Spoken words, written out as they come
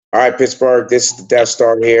All right, Pittsburgh, this is the Death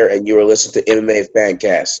Star here, and you are listening to MMA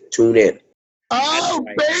Fancast. Tune in. Oh,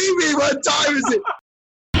 baby, what time is it?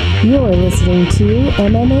 You're listening to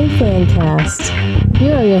MMA Fancast.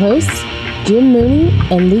 Here are your hosts, Jim Mooney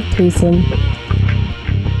and Luke Payson.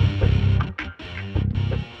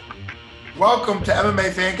 Welcome to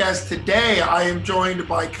MMA Fancast. Today, I am joined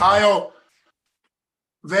by Kyle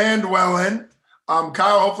Van Dwellen.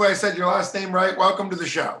 Kyle, hopefully I said your last name right. Welcome to the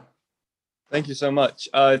show. Thank you so much.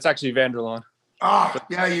 It's actually Vanderlaan.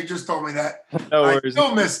 Yeah, you just told me that. No worries. I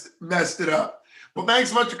still messed it up. Well, thanks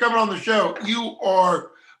so much for coming on the show. You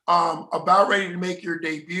are about ready to make your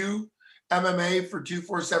debut MMA for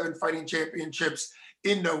 247 Fighting Championships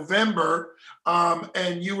in November.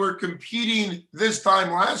 And you were competing this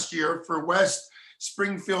time last year for West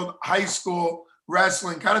Springfield High School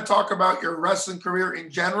Wrestling. Kind of talk about your wrestling career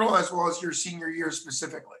in general, as well as your senior year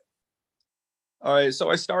specifically. All right, so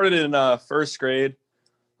I started in first grade.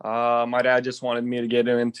 My dad just wanted me to get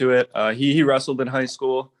into it. He wrestled in high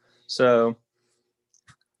school, so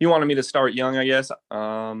he wanted me to start young, I guess.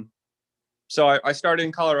 So I started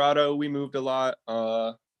in Colorado. We moved a lot.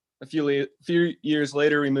 A few years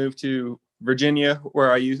later, we moved to Virginia,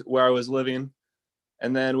 where I was living,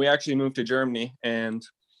 and then we actually moved to Germany. And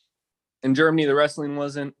in Germany, the wrestling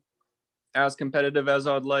wasn't as competitive as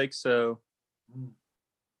I'd like, so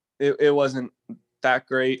it wasn't that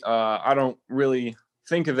great. I don't really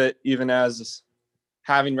think of it even as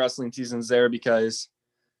having wrestling seasons there, because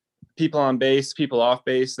people on base, people off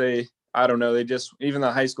base, I don't know, even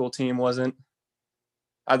the high school team wasn't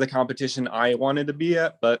at the competition I wanted to be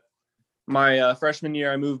at. But my freshman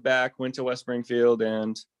year, I moved back, went to West Springfield,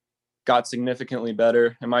 and got significantly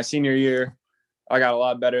better. And my senior year, I got a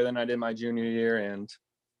lot better than I did my junior year, and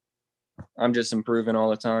I'm just improving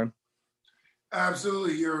all the time.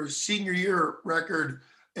 Absolutely. Your senior year record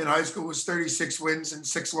in high school was 36 wins and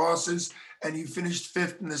 6 losses, and you finished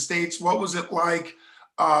 5th in the States. What was it like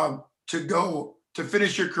to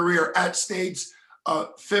finish your career at States?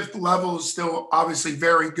 5th level is still obviously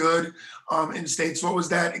very good in States. What was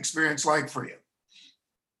that experience like for you?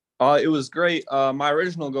 It was great. My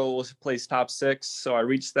original goal was to place top 6, so I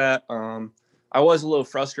reached that. I was a little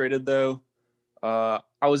frustrated, though. I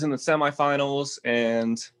was in the semifinals,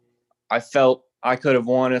 and I felt I could have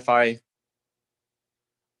won if I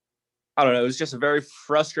don't know. It was just a very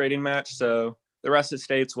frustrating match. So the rest of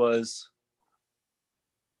States was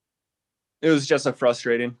just a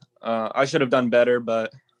frustrating. I should have done better,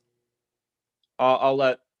 but I'll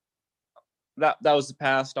let that was the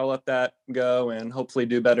past. I'll let that go and hopefully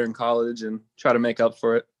do better in college and try to make up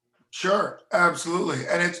for it. Sure, absolutely.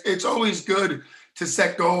 And it's always good to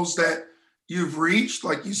set goals that you've reached.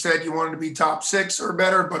 Like you said, you wanted to be top 6 or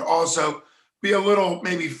better, but also be a little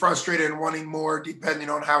maybe frustrated and wanting more depending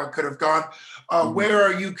on how it could have gone. Where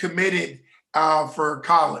are you committed for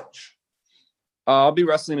college? I'll be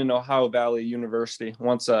wrestling in Ohio Valley University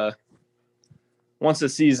once the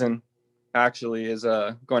season actually is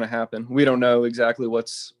going to happen. We don't know exactly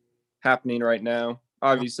what's happening right now.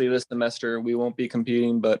 Obviously, this semester we won't be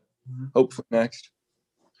competing, but hopefully next.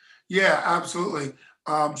 Yeah, absolutely.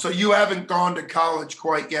 So you haven't gone to college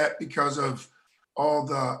quite yet because of all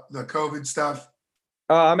the COVID stuff?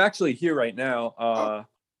 I'm actually here right now.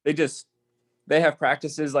 They have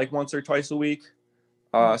practices like once or twice a week.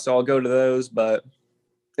 So I'll go to those, but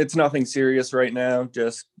it's nothing serious right now.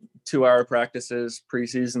 Just 2-hour practices,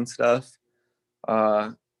 preseason stuff.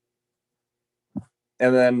 And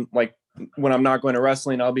then like when I'm not going to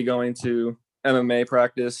wrestling, I'll be going to MMA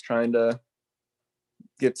practice, trying to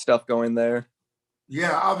get stuff going there.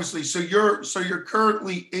 Yeah, obviously. So you're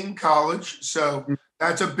currently in college. So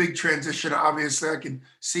that's a big transition. Obviously, I can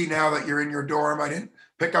see now that you're in your dorm. I didn't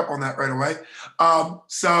pick up on that right away.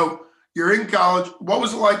 So you're in college. What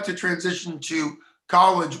was it like to transition to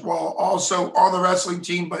college while also on the wrestling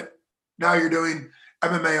team, but now you're doing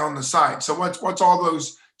MMA on the side? So what's all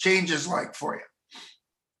those changes like for you?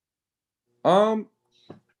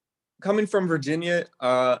 Coming from Virginia,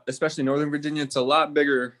 especially Northern Virginia, it's a lot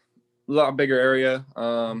bigger area,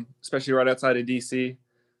 especially right outside of DC.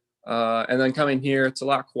 And then coming here, it's a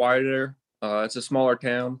lot quieter. It's a smaller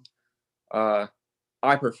town. I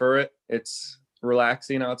prefer it. It's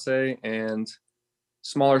relaxing, I'd say, and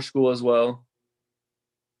smaller school as well.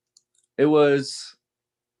 It was,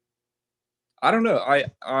 I don't know.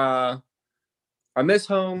 I miss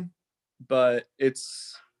home, but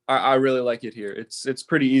I really like it here. It's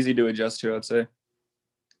pretty easy to adjust to, I'd say.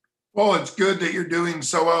 Well, it's good that you're doing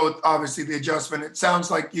so well with obviously the adjustment. It sounds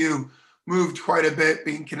like you moved quite a bit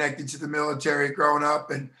being connected to the military growing up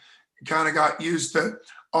and kind of got used to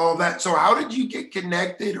all of that. So how did you get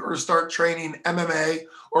connected or start training MMA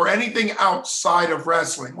or anything outside of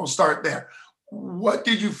wrestling? We'll start there. What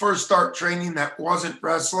did you first start training that wasn't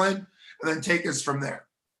wrestling, and then take us from there?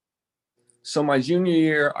 So my junior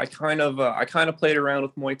year, I kind of played around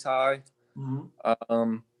with Muay Thai.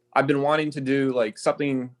 I've been wanting to do like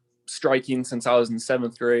something striking since I was in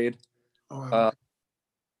 7th grade.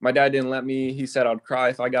 My dad didn't let me. He said I'd cry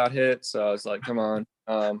if I got hit. So I was like, come on.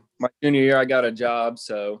 My junior year, I got a job.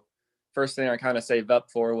 So first thing I kind of saved up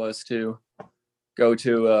for was to go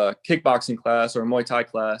to a kickboxing class or a Muay Thai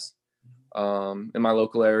class in my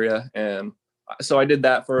local area. And so I did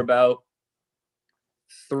that for about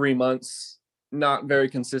 3 months, not very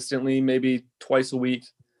consistently, maybe twice a week.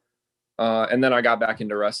 And then I got back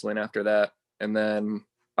into wrestling after that. And then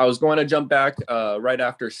I was going to jump back right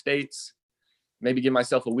after states, maybe give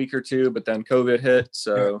myself a week or two, but then COVID hit.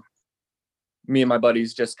 So me and my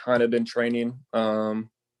buddies just kind of been training. And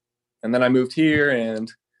then I moved here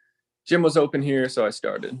and gym was open here. So I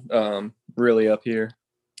started really up here.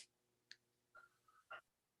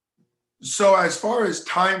 So as far as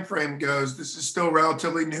time frame goes, this is still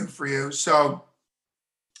relatively new for you. So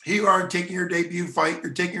here you are taking your debut fight.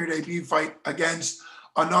 You're taking your debut fight against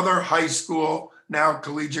another high school, now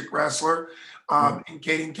collegiate wrestler in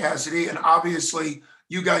Caden Cassidy. And obviously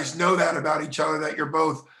you guys know that about each other, that you're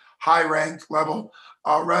both high ranked level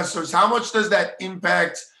wrestlers. How much does that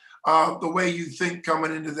impact the way you think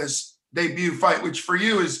coming into this debut fight, which for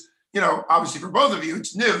you is, obviously for both of you,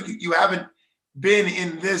 it's new. You haven't been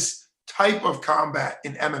in this type of combat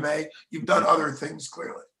in MMA. You've done other things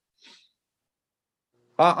clearly.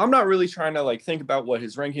 I'm not really trying to think about what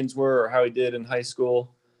his rankings were or how he did in high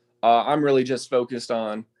school. I'm really just focused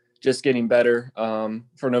on just getting better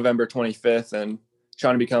for November 25th and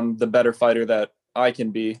trying to become the better fighter that I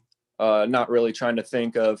can be. Not really trying to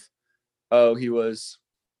think of, he was,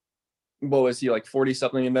 what was he,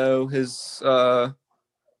 40-something his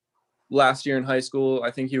last year in high school.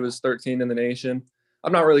 I think he was 13 in the nation.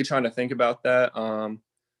 I'm not really trying to think about that.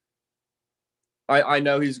 I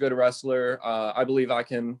know he's a good wrestler. I believe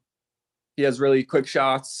he has really quick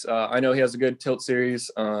shots. I know he has a good tilt series.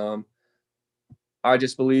 I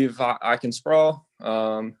just believe I can sprawl.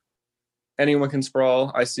 Anyone can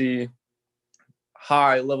sprawl. I see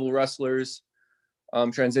high level wrestlers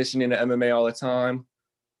transitioning to MMA all the time.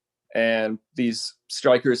 And these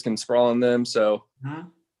strikers can sprawl on them. So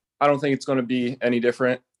I don't think it's going to be any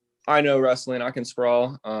different. I know wrestling, I can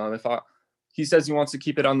sprawl. He says he wants to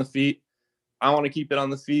keep it on the feet. I want to keep it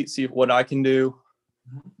on the feet, see what I can do.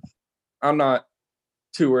 I'm not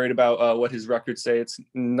too worried about what his records say.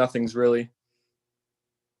 Nothing's really,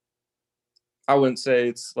 I wouldn't say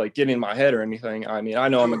it's getting in my head or anything. I mean, I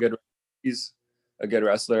know he's a good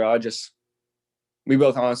wrestler. We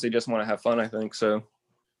both honestly just want to have fun, I think. So.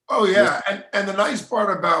 Oh yeah. And the nice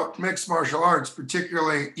part about mixed martial arts,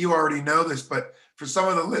 particularly, you already know this, but for some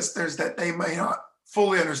of the listeners that they may not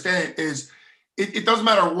fully understand it, is it doesn't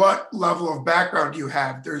matter what level of background you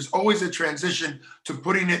have. There's always a transition to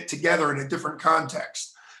putting it together in a different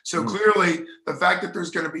context. So clearly the fact that there's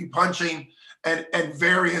going to be punching and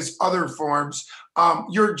various other forms,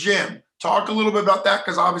 your gym, talk a little bit about that,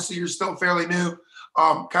 because obviously you're still fairly new.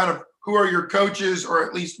 Kind of who are your coaches, or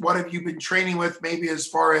at least what have you been training with, maybe as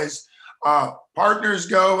far as partners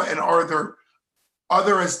go, and are there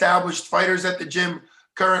other established fighters at the gym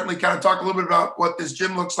currently? Kind of talk a little bit about what this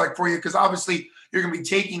gym looks like for you, because obviously you're going to be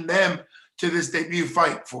taking them to this debut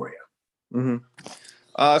fight for you.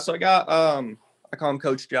 So I got, I call him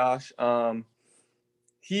Coach Josh.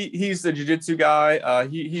 He's the jiu-jitsu guy.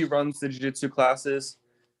 He runs the jiu-jitsu classes.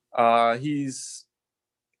 He's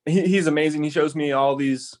amazing. He shows me all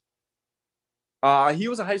these. He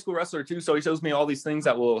was a high school wrestler too, so he shows me all these things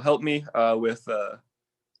that will help me with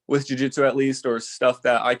jiu-jitsu at least, or stuff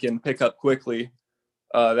that I can pick up quickly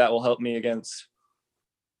that will help me against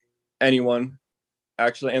anyone,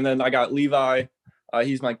 actually. And then I got Levi.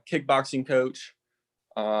 He's my kickboxing coach.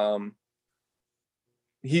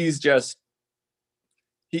 He's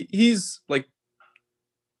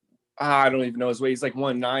I don't even know his weight. He's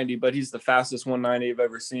 190, but he's the fastest 190 I've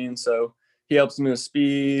ever seen. So he helps me with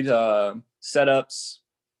speed, setups.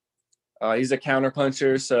 He's a counter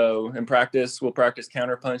puncher. So in practice, we'll practice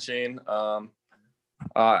counter punching.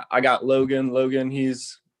 I got Logan. Logan,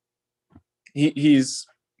 he's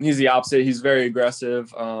the opposite. He's very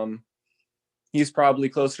aggressive. He's probably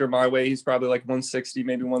closer to my weight. He's probably 160,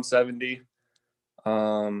 maybe 170.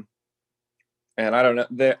 And I don't know.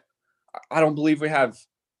 I don't believe we have.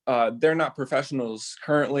 They're not professionals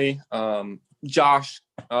currently. Josh,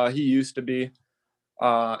 he used to be,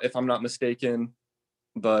 if I'm not mistaken,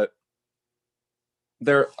 but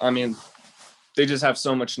they just have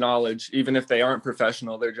so much knowledge. Even if they aren't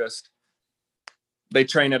professional, they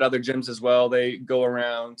train at other gyms as well. They go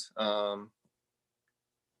around. I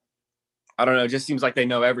don't know. It just seems like they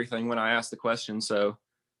know everything when I ask the question. So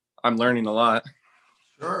I'm learning a lot.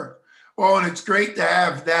 Sure. Well, and it's great to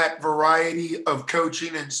have that variety of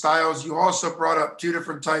coaching and styles. You also brought up two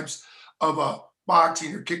different types of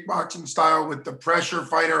boxing or kickboxing style with the pressure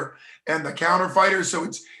fighter and the counter fighter. So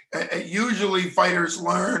it's usually fighters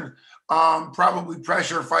learn probably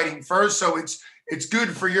pressure fighting first. So it's good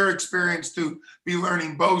for your experience to be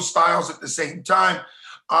learning both styles at the same time.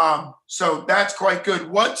 So that's quite good.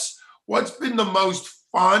 What's been the most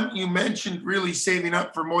fun? You mentioned really saving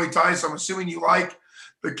up for Muay Thai, so I'm assuming you like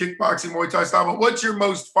the kickboxing Muay Thai style, but what's your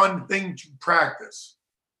most fun thing to practice?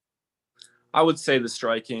 I would say the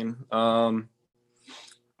striking. I've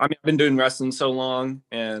been doing wrestling so long,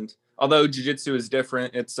 and although jiu-jitsu is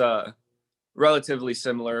different, it's relatively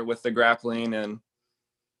similar with the grappling, and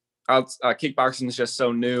kickboxing is just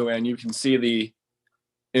so new, and you can see the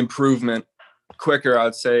improvement quicker,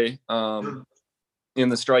 I'd say, in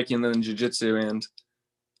the striking than jiu-jitsu, and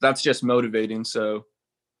that's just motivating. So,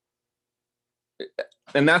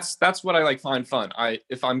 and that's what I find fun.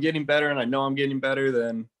 If I'm getting better and I know I'm getting better,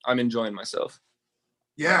 then I'm enjoying myself.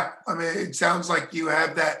 Yeah, it sounds like you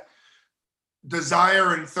have that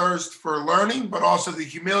desire and thirst for learning, but also the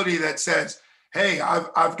humility that says, hey,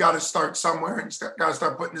 I've got to start somewhere and got to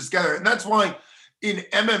start putting this together. And that's why in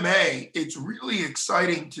MMA, it's really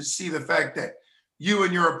exciting to see the fact that you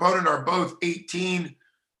and your opponent are both 18,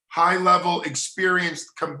 high-level,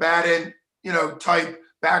 experienced combatant, type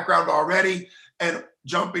background already, and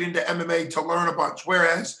jumping into MMA to learn a bunch.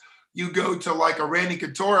 Whereas you go to like a Randy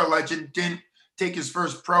Couture, a legend, didn't take his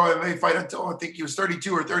first pro MMA fight until I think he was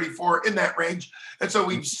 32 or 34, in that range. And so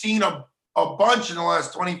we've seen a bunch in the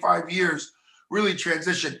last 25 years really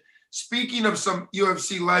transition. Speaking of some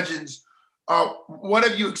UFC legends, what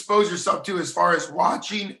have you exposed yourself to as far as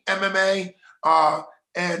watching MMA?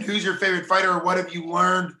 And who's your favorite fighter? What have you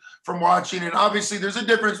learned from watching? And obviously there's a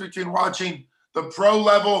difference between watching the pro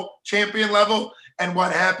level, champion level, and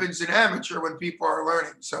what happens in amateur when people are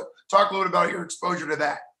learning. So talk a little bit about your exposure to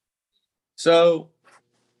that. So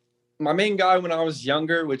my main guy when I was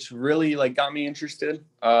younger, which really got me interested,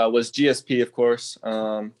 was GSP, of course.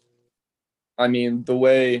 The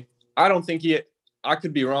way, I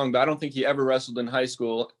could be wrong, but I don't think he ever wrestled in high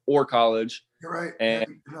school or college. You're right.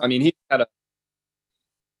 And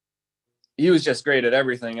he was just great at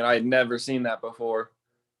everything, and I had never seen that before.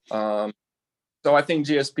 So I think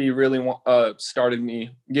GSP really started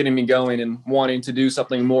getting me going and wanting to do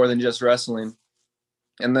something more than just wrestling.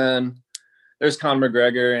 And then there's Conor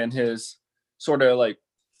McGregor and his sort of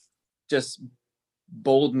just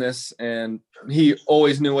boldness, and he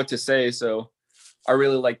always knew what to say. So I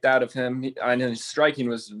really like that of him. And his striking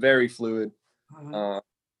was very fluid. Mm-hmm.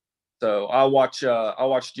 So I'll watch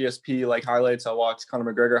GSP highlights. I'll watch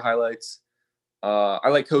Conor McGregor highlights. I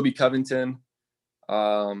like Kobe Covington.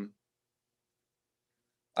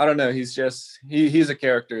 I don't know. He's a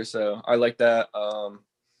character. So I like that.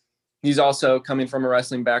 He's also coming from a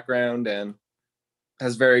wrestling background and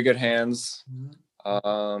has very good hands.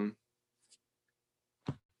 Who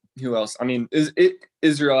else? Is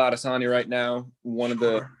Israel Adesanya right now one of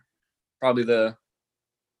probably the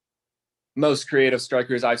most creative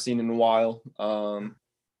strikers I've seen in a while.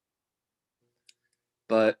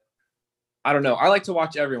 But I don't know. I like to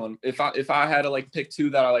watch everyone. If I had to pick two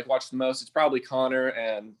that I watch the most, it's probably Conor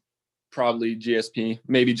and probably GSP,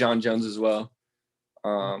 maybe John Jones as well.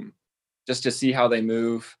 Just to see how they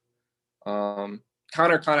move.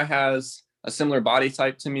 Conor kind of has a similar body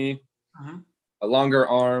type to me, longer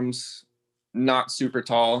arms, not super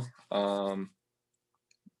tall.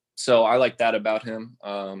 So I like that about him.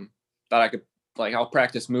 That I could I'll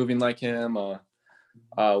practice moving like him. I'll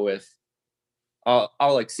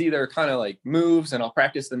see their kind of moves, and I'll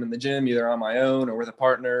practice them in the gym either on my own or with a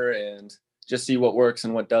partner, and just see what works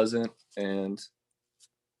and what doesn't. And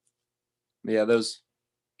yeah, those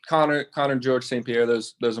Conor, George St. Pierre,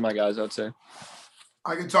 those are my guys, I'd say.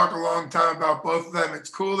 I could talk a long time about both of them. It's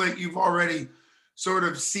cool that you've already sort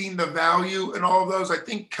of seen the value in all of those. I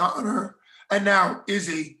think Conor and now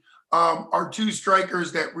Izzy are two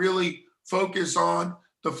strikers that really focus on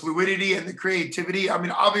the fluidity and the creativity.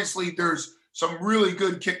 Obviously there's some really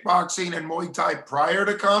good kickboxing and Muay Thai prior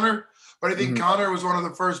to Conor, but I think Conor was one of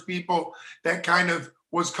the first people that kind of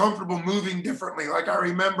was comfortable moving differently. I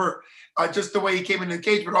remember just the way he came into the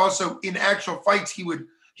cage, but also in actual fights, he would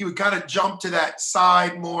kind of jump to that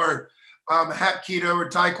side more, Hapkido or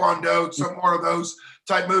Taekwondo, some more of those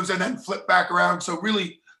type moves, and then flip back around. So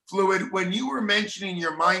really fluid. When you were mentioning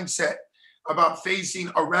your mindset, about facing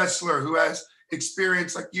a wrestler who has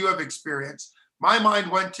experience like you have experienced, my mind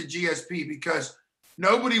went to GSP because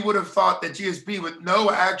nobody would have thought that GSP, with no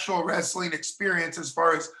actual wrestling experience as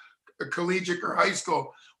far as a collegiate or high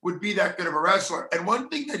school, would be that good of a wrestler. And one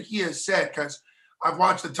thing that he has said, because I've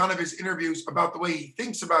watched a ton of his interviews about the way he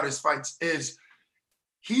thinks about his fights, is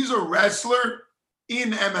he's a wrestler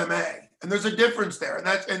in MMA. And there's a difference there.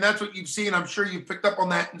 And that's what you've seen. I'm sure you've picked up on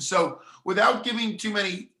that. And so without giving too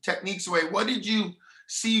many techniques away, what did you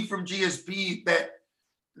see from GSP that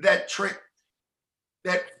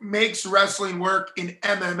makes wrestling work in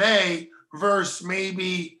MMA versus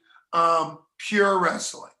maybe pure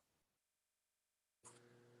wrestling?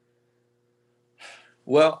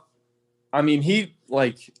 Well, I mean,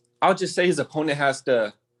 I'll just say his opponent has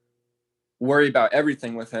to worry about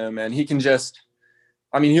everything with him, and he can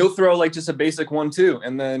he'll throw like just a basic 1-2,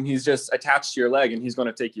 and then he's just attached to your leg and he's going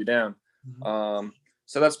to take you down. Mm-hmm.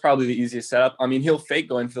 So that's probably the easiest setup. I mean, he'll fake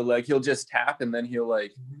going for the leg. He'll just tap and then he'll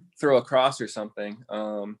throw a cross or something.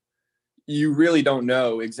 You really don't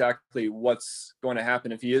know exactly what's going to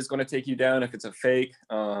happen, if he is going to take you down, if it's a fake.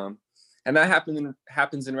 And that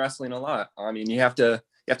happens in wrestling a lot. I mean, you have to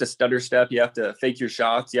stutter step, you have to fake your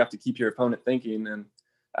shots, you have to keep your opponent thinking, and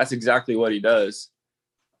that's exactly what he does.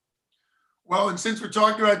 Well, and since we're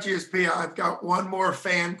talking about GSP, I've got one more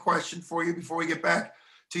fan question for you before we get back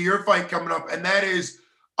to your fight coming up, and that is,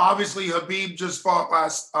 obviously Khabib just fought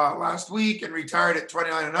last week and retired at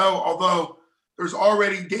 29-0, although there's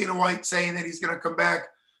already Dana White saying that he's going to come back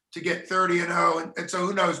to get 30-0, and so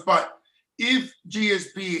who knows. But if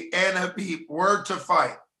GSP and Khabib were to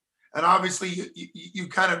fight, and obviously you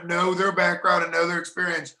kind of know their background and know their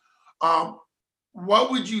experience, what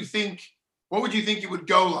would you think it would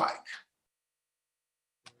go like?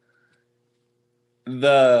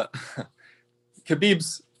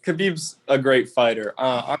 Khabib's a great fighter.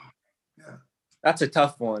 That's a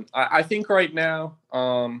tough one. I think right now,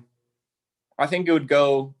 I think it would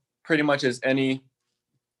go pretty much as any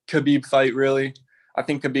Khabib fight, really. I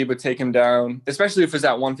think Khabib would take him down, especially if it's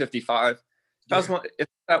at 155. If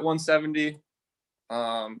it's at 170,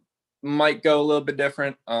 might go a little bit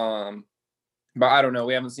different. But I don't know.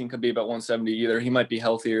 We haven't seen Khabib at 170 either. He might be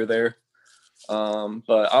healthier there.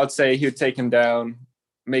 But I would say he would take him down,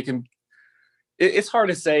 make him. It's hard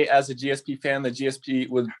to say as a GSP fan that GSP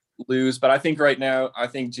would lose, but I think right now,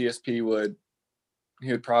 GSP would.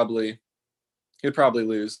 He would probably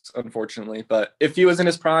lose, unfortunately. But if he was in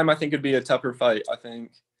his prime, I think it'd be a tougher fight. I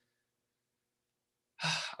think.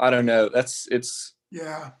 I don't know. It's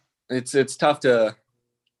tough to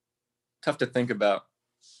think about,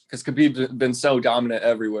 because Khabib's been so dominant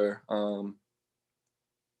everywhere. What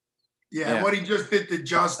he just did to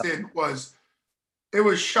Justin it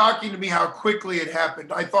was shocking to me how quickly it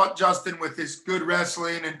happened. I thought Justin, with his good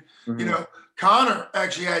wrestling and, Conor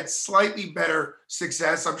actually had slightly better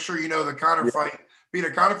success. I'm sure you know the Conor fight, being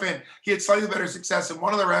a Conor fan. He had slightly better success. In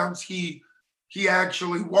one of the rounds, he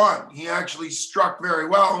actually won. He actually struck very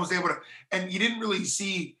well and was able to, and you didn't really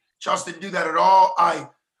see Justin do that at all.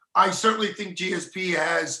 I certainly think GSP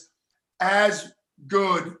has as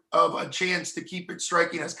good of a chance to keep it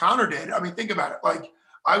striking as Conor did. I mean, think about it. Like,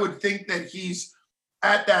 I would think that he's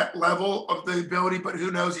at that level of the ability, but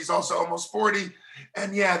who knows? He's also almost 40.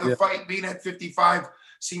 And the fight being at 55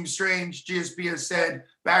 seems strange. GSP has said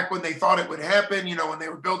back when they thought it would happen, when they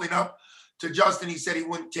were building up to Justin, he said he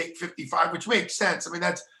wouldn't take 55, which makes sense. I mean,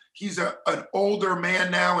 he's an older man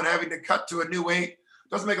now, and having to cut to a new weight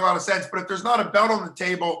doesn't make a lot of sense. But if there's not a belt on the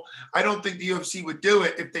table, I don't think the UFC would do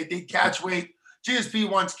it. If they did catch weight, GSP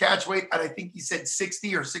wants catch weight at, I think he said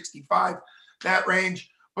 60 or 65, that range.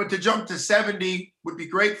 But to jump to 70 would be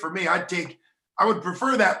great for me. I would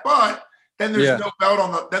prefer that, but then there's no belt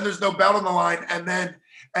on the line, and then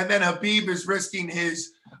Khabib is risking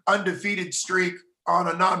his undefeated streak on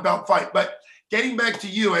a non-belt fight. But getting back to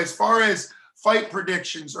you, as far as fight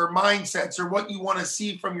predictions or mindsets or what you want to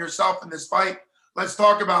see from yourself in this fight, let's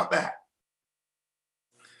talk about that.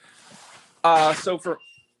 So for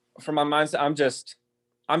my mindset, I'm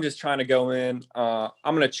just trying to go in. I'm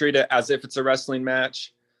going to treat it as if it's a wrestling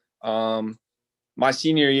match. My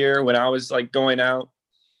senior year, when I was going out,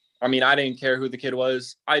 I mean, I didn't care who the kid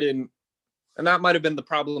was. And that might've been the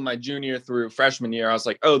problem my junior through freshman year. I was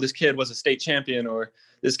like, oh, this kid was a state champion, or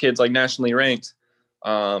this kid's nationally ranked.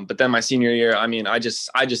 But then my senior year, I mean, I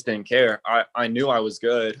just didn't care. I knew I was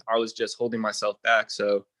good. I was just holding myself back.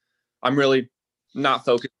 So I'm really not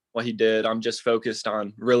focused on what he did. I'm just focused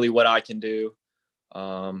on really what I can do.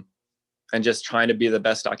 And just trying to be the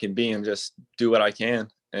best I can be and just do what I can.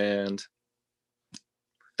 And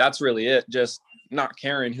that's really it. Just not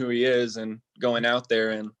caring who he is and going out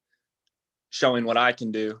there and showing what I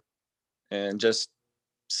can do and just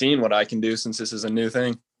seeing what I can do since this is a new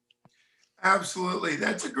thing. Absolutely.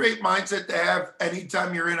 That's a great mindset to have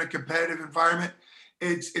anytime you're in a competitive environment.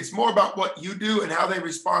 It's more about what you do and how they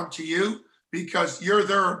respond to you because you're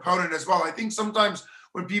their opponent as well. I think sometimes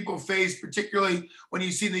when people face, particularly when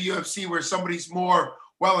you see in the UFC where somebody's more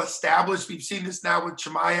well established, we've seen this now with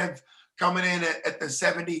Chimaev coming in at the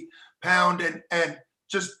 70 pound and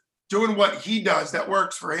just doing what he does that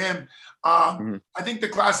works for him. I think the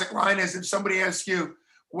classic line is if somebody asks you,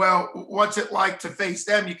 well, what's it like to face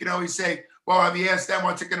them? You can always say, well, have you asked them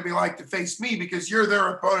what's it going to be like to face me? Because you're their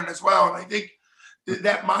opponent as well. And I think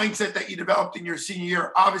that mindset that you developed in your senior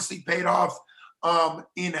year obviously paid off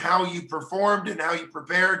in how you performed and how you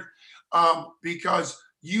prepared because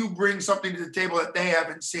you bring something to the table that they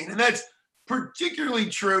haven't seen. And that's particularly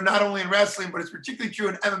true, not only in wrestling, but it's particularly true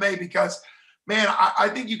in MMA because, man, I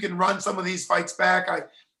think you can run some of these fights back.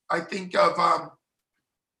 I think of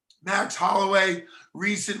Max Holloway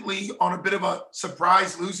recently on a bit of a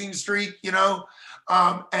surprise losing streak, and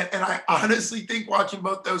I honestly think watching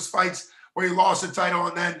both those fights where he lost the title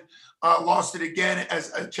and then lost it again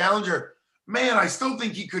as a challenger, man, I still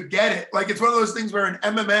think he could get it. Like it's one of those things where in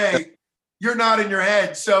MMA, you're not in your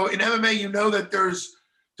head. So in MMA, you know that there's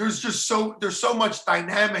so much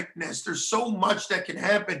dynamicness. There's so much that can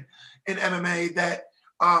happen in MMA that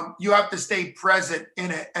you have to stay present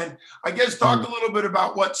in it. And I guess talk a little bit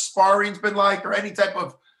about what sparring's been like or any type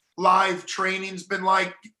of live training's been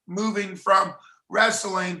like moving from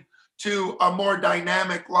wrestling to a more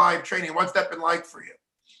dynamic live training. What's that been like for you?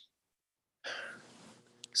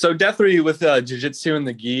 So definitely with jiu-jitsu and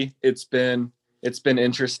the gi, it's been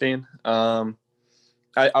interesting. I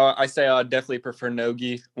say I definitely prefer no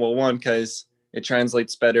gi. Well, one, because it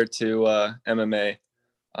translates better to MMA.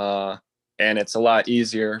 And it's a lot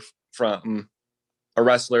easier from a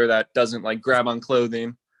wrestler that doesn't like grab on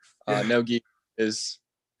clothing. No gi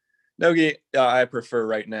I prefer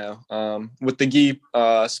right now. With the gi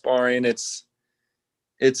sparring, it's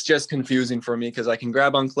just confusing for me because I can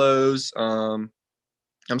grab on clothes.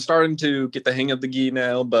 I'm starting to get the hang of the gi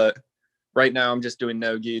now, but right now I'm just doing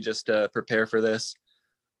no gi just to prepare for this.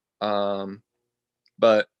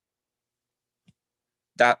 But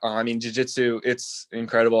that, jiu-jitsu, it's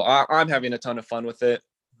incredible. I'm having a ton of fun with it.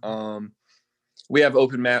 We have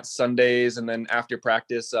open mats Sundays, and then after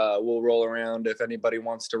practice, we'll roll around if anybody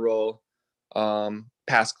wants to roll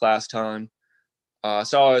past class time.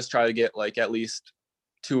 So I always try to get like at least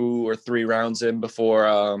 2 or 3 rounds in before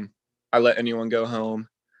I let anyone go home.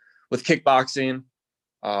 With kickboxing,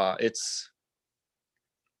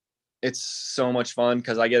 it's so much fun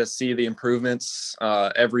because I get to see the improvements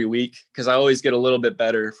every week because I always get a little bit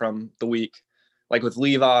better from the week. Like with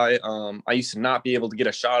Levi, I used to not be able to get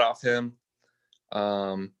a shot off him.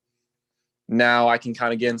 Now I can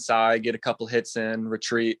kind of get inside, get a couple hits in,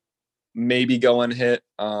 retreat, maybe go and hit,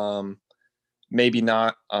 maybe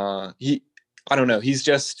not. I don't know. He's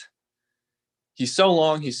so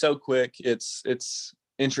long. He's so quick. It's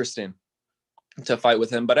interesting to fight with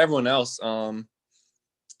him, but everyone else,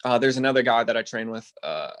 there's another guy that I train with,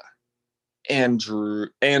 Andrew.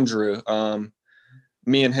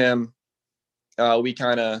 Me and him, we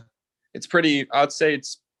kind of, I'd say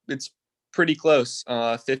it's pretty close,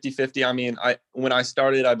 50-50. When I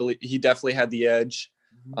started, I believe he definitely had the edge,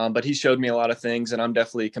 but he showed me a lot of things, and I'm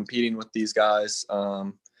definitely competing with these guys.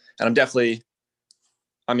 And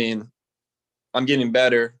I'm getting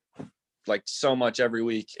better like so much every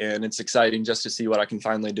week, and it's exciting just to see what I can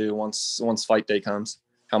finally do once fight day comes,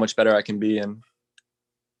 how much better I can be. And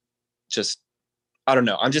just, I don't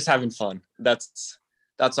know, I'm just having fun. That's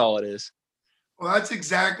all it is. Well, that's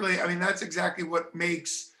exactly what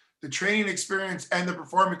makes the training experience and the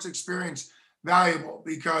performance experience valuable,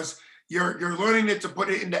 because you're learning it to put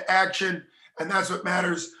it into action, and that's what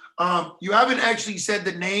matters. You haven't actually said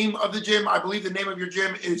the name of the gym. I believe the name of your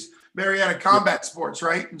gym is Marietta Combat Sports,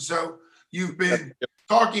 right? And so you've been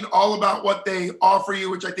talking all about what they offer you,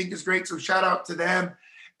 which I think is great. So shout out to them.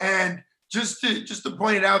 And just to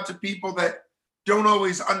point it out to people that don't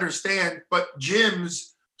always understand, but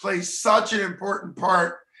gyms play such an important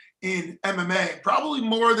part in MMA, probably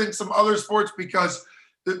more than some other sports, because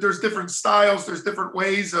there's different styles, there's different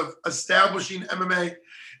ways of establishing MMA,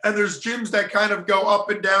 and there's gyms that kind of go up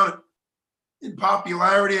and down in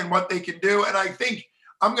popularity and what they can do. And I think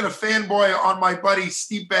I'm going to fanboy on my buddy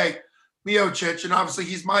Stipe Miocic, and obviously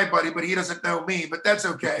he's my buddy, but he doesn't know me, but that's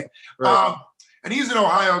okay. Right. And he's an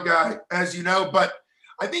Ohio guy, as you know, but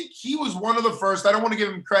I think he was one of the first. I don't want to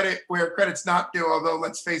give him credit where credit's not due, although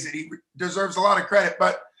let's face it, he deserves a lot of credit,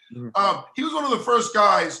 but he was one of the first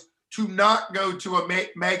guys to not go to a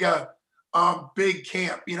mega big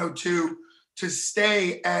camp, to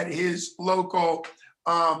stay at his local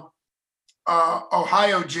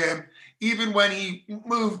Ohio gym, even when he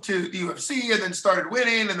moved to the UFC and then started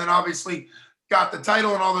winning and then obviously got the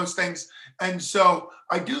title and all those things. And so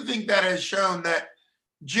I do think that has shown that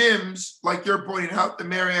gyms, like you're pointing out, the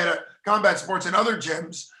Marietta Combat Sports and other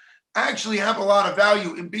gyms, actually have a lot of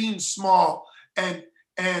value in being small and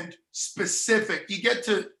specific. You get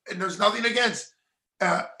to, and there's nothing against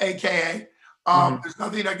AKA, there's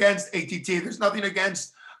nothing against ATT, there's nothing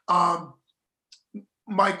against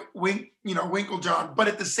Mike Winklejohn, but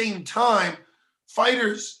at the same time,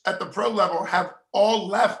 fighters at the pro level have all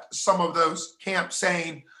left some of those camps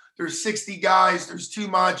saying there's 60 guys, there's too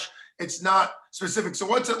much, it's not specific. So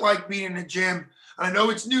what's it like being in a gym? And I know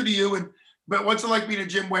it's new to you, but what's it like being in a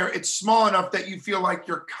gym where it's small enough that you feel like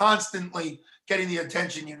you're constantly getting the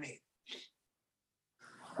attention you need?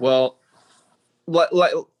 Well,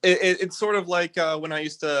 it's sort of like when I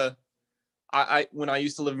used to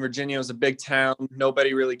live in Virginia. It was a big town.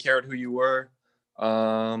 Nobody really cared who you were.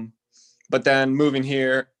 But then moving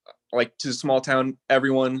here, like to a small town,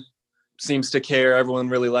 everyone seems to care. Everyone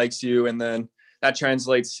really likes you. And then that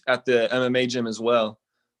translates at the MMA gym as well.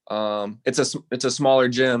 It's a smaller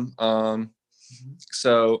gym.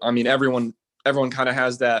 So, I mean, everyone kind of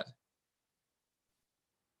has that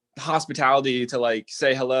hospitality to like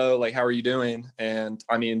say hello, like, how are you doing? And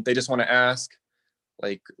I mean, they just want to ask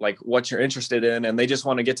like what you're interested in, and they just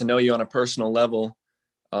want to get to know you on a personal level.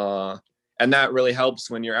 And that really helps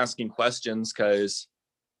when you're asking questions, because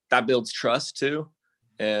that builds trust too.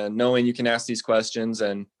 And knowing you can ask these questions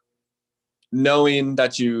and knowing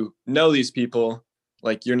that you know these people,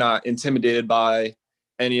 like you're not intimidated by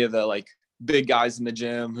any of the like big guys in the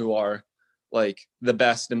gym who are like the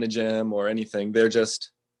best in the gym or anything. They're just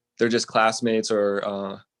classmates,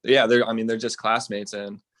 or they're just classmates,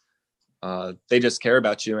 and they just care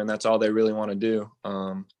about you, and that's all they really want to do.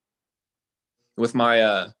 With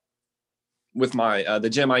the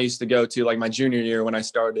gym I used to go to, like my junior year when I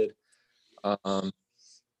started, it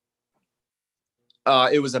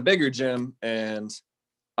was a bigger gym, and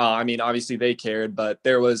I mean, obviously they cared, but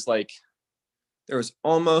there was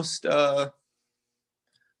almost like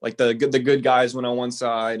the good guys went on one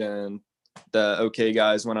side and the okay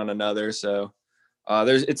guys went on another. So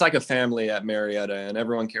it's like a family at Marietta, and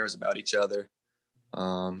everyone cares about each other.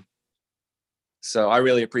 So I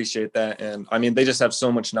really appreciate that. And I mean, they just have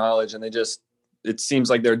so much knowledge, and it seems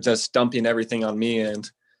like they're just dumping everything on me. And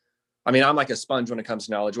I mean, I'm like a sponge when it comes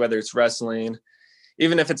to knowledge, whether it's wrestling,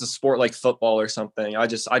 even if it's a sport like football or something. I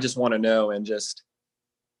just want to know and just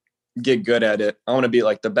get good at it. I want to be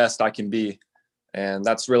like the best I can be. And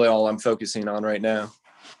that's really all I'm focusing on right now.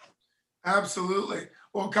 Absolutely.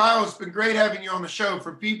 Well, Kyle, it's been great having you on the show.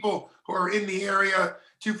 For people who are in the area,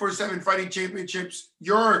 247 Fighting Championships,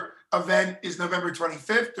 your event is November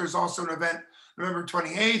 25th. There's also an event November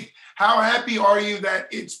 28th. How happy are you that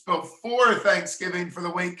it's before Thanksgiving for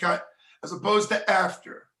the weight cut as opposed to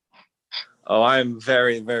after? Oh, I'm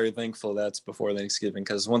very, very thankful that's before Thanksgiving,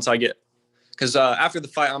 because after the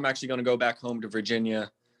fight, I'm actually going to go back home to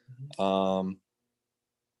Virginia.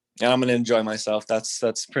 And I'm going to enjoy myself.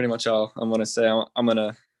 That's pretty much all I'm going to say. I'm going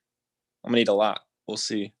to eat a lot. We'll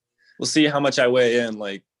see how much I weigh in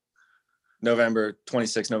like November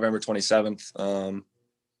 26th, November 27th.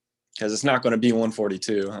 Cause it's not going to be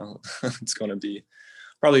 142. It's going to be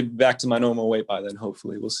probably back to my normal weight by then.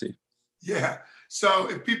 Hopefully we'll see. Yeah. So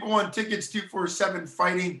if people want tickets,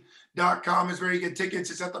 247fighting.com is where you get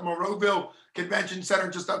tickets. It's at the Monroeville Convention Center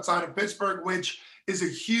just outside of Pittsburgh, which is a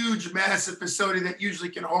huge, massive facility that usually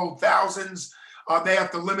can hold thousands. They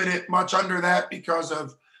have to limit it much under that because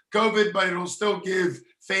of COVID, but it'll still give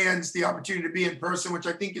fans the opportunity to be in person, which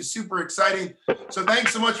I think is super exciting. So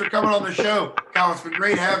thanks so much for coming on the show, Kyle. It's been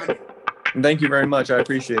great having you. Thank you very much. I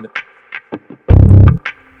appreciate it.